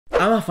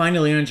I'm a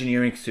final year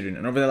engineering student,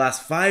 and over the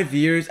last 5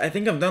 years, I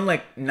think I've done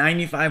like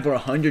 95 or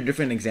 100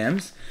 different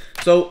exams.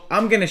 So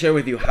I'm gonna share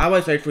with you how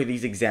I studied for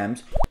these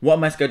exams, what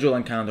my schedule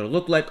and calendar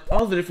look like,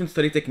 all the different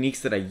study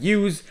techniques that I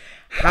use,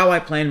 how I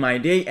plan my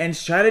day, and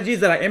strategies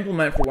that I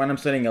implement for when I'm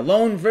studying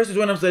alone versus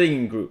when I'm studying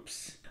in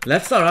groups.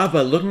 Let's start off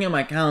by looking at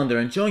my calendar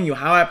and showing you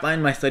how I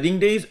plan my studying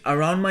days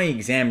around my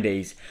exam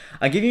days.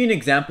 I'll give you an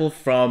example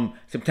from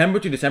September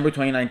to December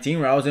 2019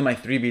 where I was in my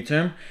 3B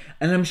term,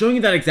 and I'm showing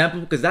you that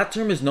example because that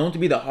term is known to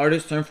be the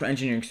hardest term for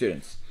engineering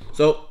students.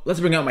 So let's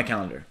bring out my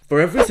calendar.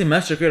 For every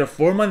semester, I create a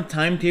 4-month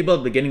timetable at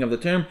the beginning of the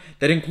term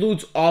that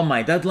includes all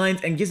my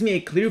deadlines and gives me a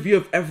clear view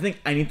of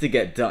everything I need to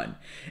get done.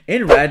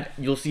 In red,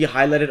 you'll see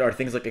highlighted are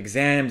things like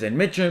exams and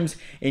midterms.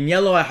 In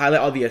yellow, I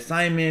highlight all the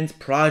assignments,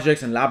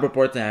 projects, and lab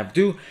reports I have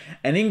due.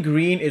 And in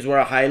green is where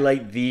I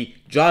highlight the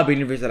job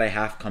interviews that I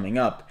have coming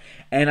up.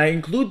 And I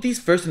include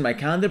these first in my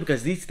calendar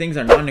because these things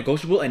are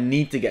non-negotiable and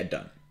need to get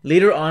done.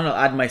 Later on, I'll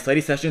add my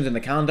study sessions in the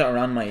calendar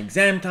around my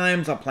exam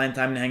times. I'll plan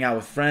time to hang out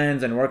with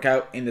friends and work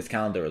out in this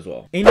calendar as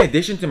well. In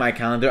addition to my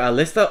calendar, I'll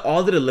list out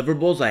all the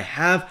deliverables I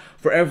have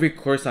for every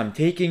course I'm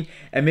taking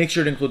and make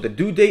sure to include the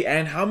due date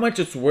and how much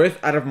it's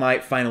worth out of my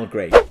final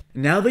grade.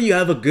 Now that you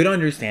have a good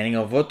understanding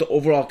of what the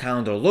overall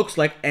calendar looks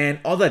like and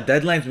all the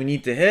deadlines we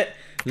need to hit,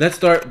 let's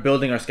start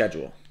building our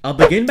schedule. I'll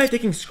begin by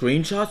taking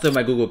screenshots of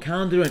my Google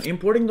Calendar and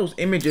importing those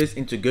images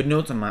into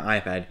GoodNotes on my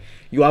iPad.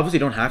 You obviously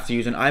don't have to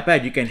use an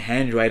iPad, you can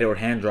handwrite it or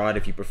hand draw it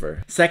if you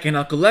prefer. Second,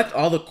 I'll collect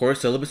all the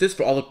course syllabuses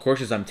for all the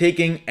courses I'm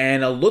taking,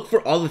 and I'll look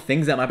for all the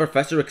things that my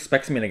professor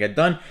expects me to get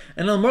done,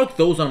 and I'll mark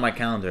those on my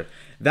calendar.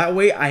 That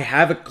way I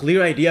have a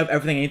clear idea of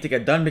everything I need to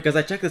get done because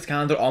I check this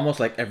calendar almost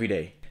like every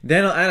day.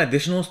 Then I'll add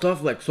additional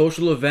stuff like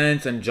social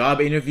events and job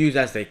interviews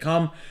as they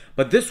come.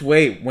 But this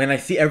way, when I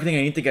see everything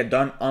I need to get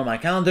done on my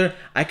calendar,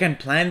 I can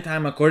plan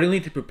time accordingly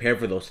to prepare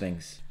for those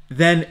things.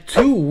 Then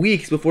 2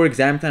 weeks before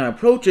exam time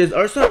approaches,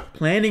 I'll start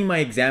planning my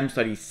exam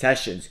study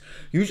sessions.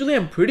 Usually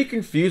I'm pretty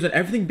confused on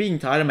everything being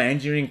taught in my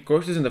engineering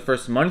courses in the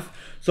first month,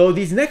 so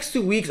these next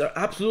 2 weeks are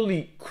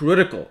absolutely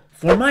critical.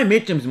 For my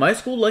midterms, my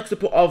school likes to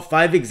put all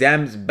 5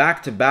 exams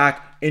back to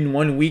back in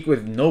 1 week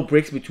with no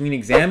breaks between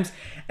exams,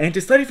 and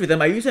to study for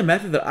them I use a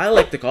method that I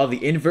like to call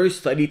the inverse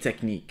study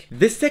technique.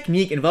 This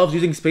technique involves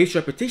using spaced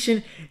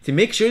repetition to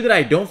make sure that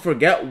I don't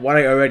forget what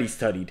I already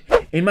studied.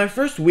 In my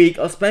first week,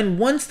 I'll spend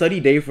 1 study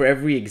day for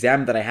every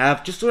exam that I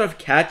have, just sort of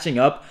catching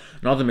up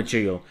on all the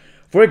material.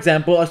 For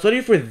example, I'll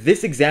study for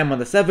this exam on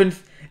the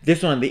 7th,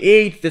 this one on the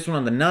 8th, this one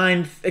on the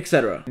 9th,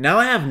 etc. Now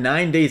I have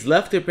 9 days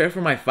left to prepare for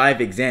my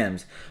 5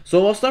 exams.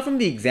 So I'll start from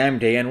the exam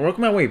day and work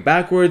my way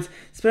backwards,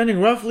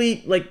 spending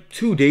roughly like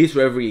 2 days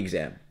for every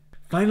exam.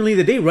 Finally,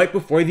 the day right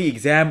before the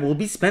exam will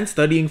be spent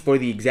studying for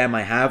the exam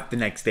I have the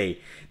next day.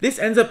 This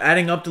ends up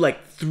adding up to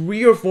like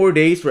 3 or 4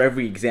 days for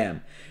every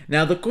exam.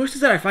 Now, the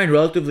courses that I find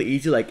relatively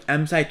easy, like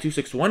MSci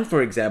 261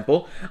 for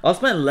example, I'll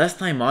spend less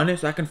time on it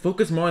so I can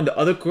focus more on the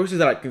other courses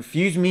that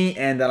confuse me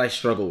and that I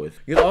struggle with.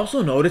 You'll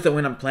also notice that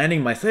when I'm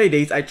planning my study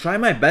days, I try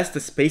my best to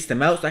space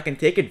them out so I can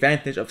take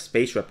advantage of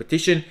spaced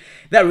repetition.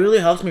 That really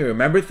helps me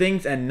remember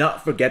things and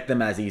not forget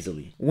them as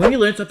easily. When you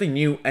learn something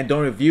new and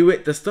don't review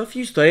it, the stuff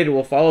you studied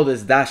will follow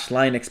this dashed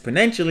line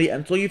exponentially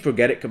until you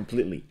forget it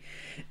completely.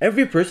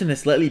 Every person is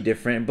slightly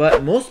different,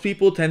 but most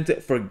people tend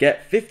to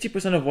forget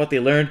 50% of what they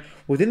learned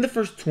within the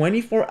first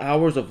 24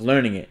 hours of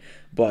learning it.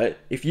 But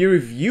if you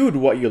reviewed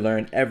what you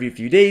learned every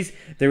few days,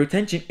 the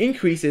retention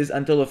increases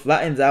until it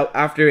flattens out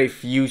after a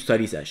few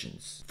study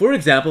sessions. For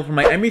example, for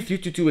my ME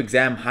 322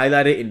 exam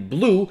highlighted in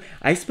blue,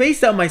 I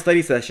spaced out my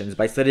study sessions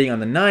by studying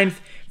on the 9th,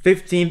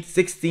 15th,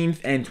 16th,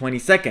 and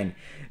 22nd.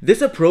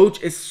 This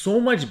approach is so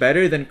much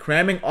better than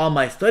cramming all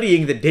my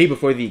studying the day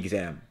before the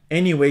exam.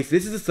 Anyways,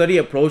 this is the study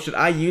approach that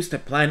I use to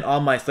plan all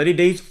my study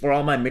days for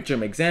all my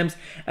midterm exams,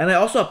 and I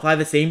also apply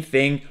the same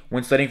thing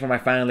when studying for my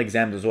final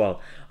exams as well.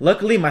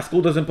 Luckily, my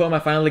school doesn't put my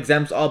final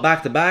exams all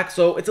back to back,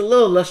 so it's a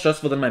little less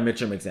stressful than my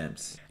midterm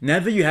exams. Now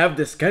that you have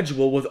the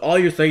schedule with all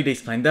your study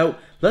days planned out,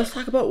 let's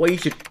talk about what you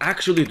should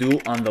actually do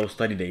on those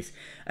study days.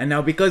 And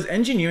now, because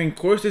engineering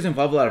courses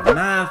involve a lot of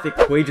math,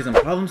 equations, and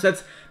problem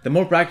sets, the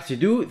more practice you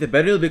do, the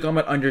better you'll become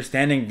at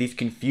understanding these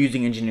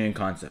confusing engineering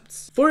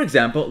concepts. For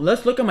example,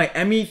 let's look at my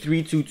ME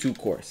 322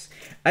 course.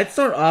 I'd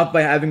start off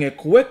by having a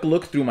quick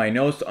look through my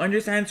notes to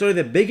understand sort of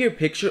the bigger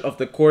picture of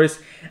the course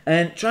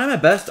and try my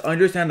best to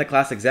understand the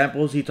class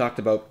examples he talked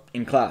about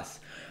in class.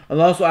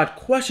 I'll also add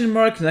question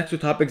marks next to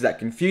topics that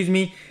confuse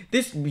me.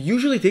 This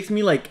usually takes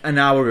me like an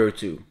hour or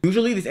 2.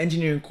 Usually these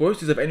engineering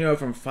courses have anywhere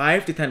from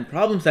 5 to 10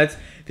 problem sets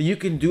that you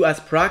can do as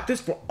practice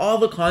for all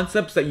the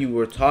concepts that you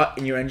were taught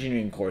in your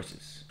engineering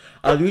courses.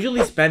 I'll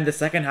usually spend the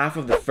second half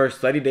of the first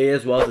study day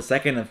as well as the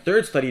second and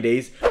third study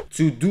days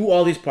to do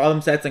all these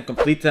problem sets and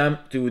complete them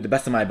to the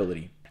best of my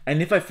ability. And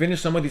if I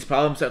finish some of these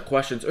problem set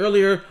questions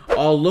earlier,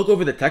 I'll look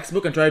over the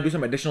textbook and try to do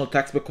some additional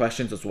textbook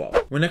questions as well.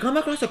 When I come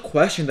across a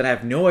question that I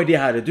have no idea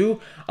how to do,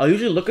 I'll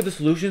usually look at the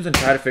solutions and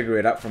try to figure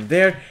it out from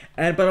there.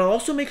 But I'll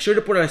also make sure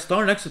to put a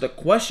star next to the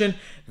question.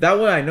 That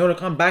way I know to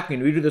come back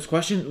and redo this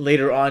question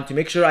later on to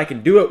make sure I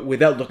can do it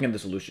without looking at the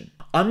solution.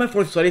 On my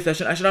 4th study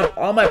session, I should have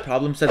all my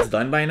problem sets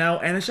done by now,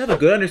 and I should have a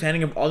good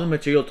understanding of all the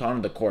material taught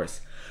in the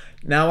course.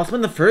 Now, I'll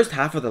spend the first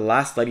half of the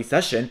last study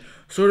session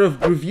sort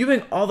of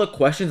reviewing all the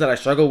questions that I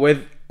struggled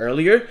with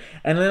earlier,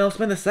 and then I'll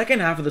spend the second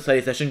half of the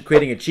study session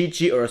creating a cheat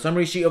sheet or a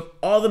summary sheet of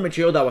all the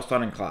material that was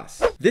taught in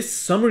class. This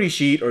summary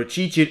sheet or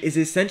cheat sheet is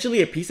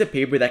essentially a piece of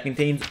paper that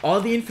contains all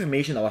the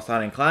information that was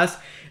taught in class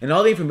and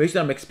all the information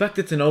I'm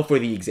expected to know for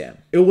the exam.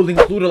 It will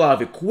include a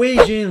lot of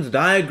equations,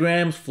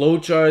 diagrams,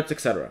 flowcharts,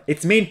 etc.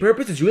 Its main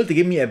purpose is really to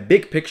give me a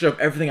big picture of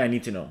everything I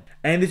need to know.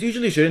 And this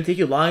usually shouldn't take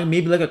you long,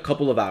 maybe like a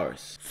couple of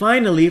hours.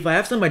 Finally, if I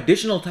have some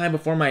additional time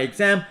before my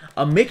exam,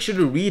 I'll make sure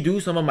to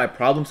redo some of my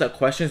problem set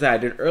questions that I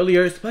did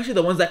earlier, especially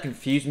the ones that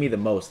confused me the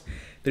most.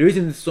 The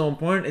reason this is so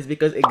important is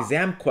because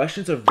exam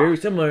questions are very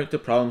similar to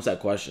problem set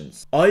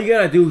questions. All you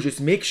gotta do is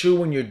just make sure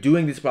when you're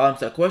doing these problem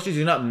set questions,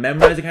 you're not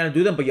memorizing how to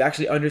do them, but you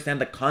actually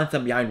understand the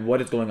concept behind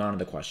what is going on in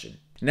the question.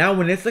 Now,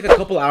 when it's like a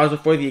couple hours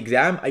before the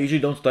exam, I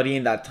usually don't study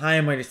in that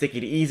time. I just take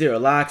it easy,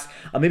 relax.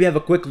 I'll maybe have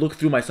a quick look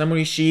through my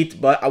summary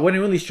sheet, but I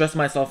wouldn't really stress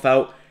myself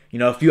out,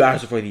 a few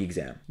hours before the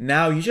exam.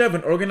 Now, you should have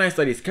an organized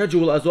study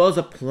schedule as well as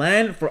a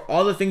plan for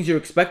all the things you're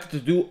expected to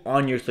do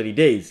on your study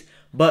days.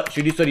 But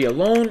should you study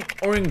alone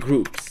or in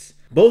groups?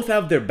 Both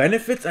have their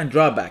benefits and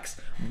drawbacks.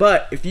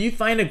 But if you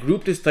find a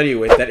group to study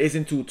with that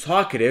isn't too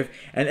talkative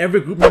and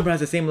every group member has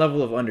the same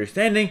level of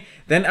understanding,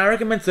 then I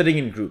recommend studying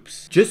in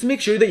groups. Just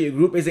make sure that your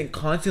group isn't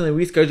constantly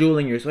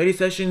rescheduling your study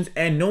sessions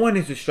and no one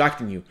is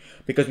distracting you,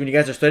 because when you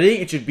guys are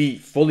studying, it should be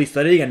fully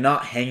studying and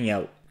not hanging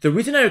out. The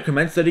reason I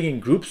recommend studying in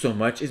groups so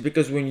much is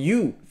because when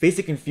you face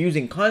a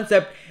confusing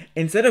concept,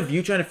 instead of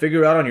you trying to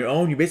figure it out on your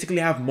own, you basically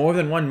have more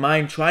than one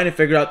mind trying to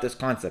figure out this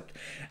concept.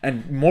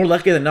 And more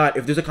likely than not,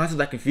 if there's a concept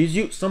that confuses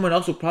you, someone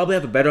else will probably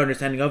have a better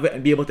understanding of it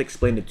and be able to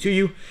explain it to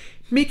you,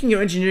 making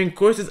your engineering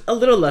courses a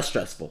little less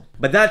stressful.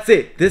 But that's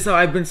it. This is how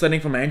I've been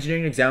studying for my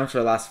engineering exams for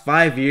the last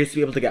 5 years to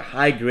be able to get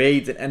high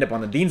grades and end up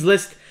on the dean's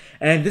list.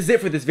 And this is it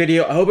for this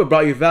video. I hope it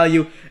brought you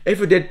value. If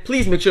it did,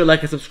 please make sure to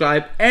like and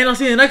subscribe, and I'll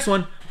see you in the next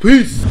one.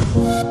 Peace! We'll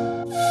be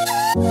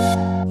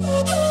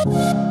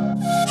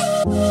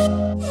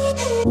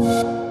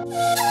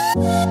right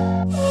back.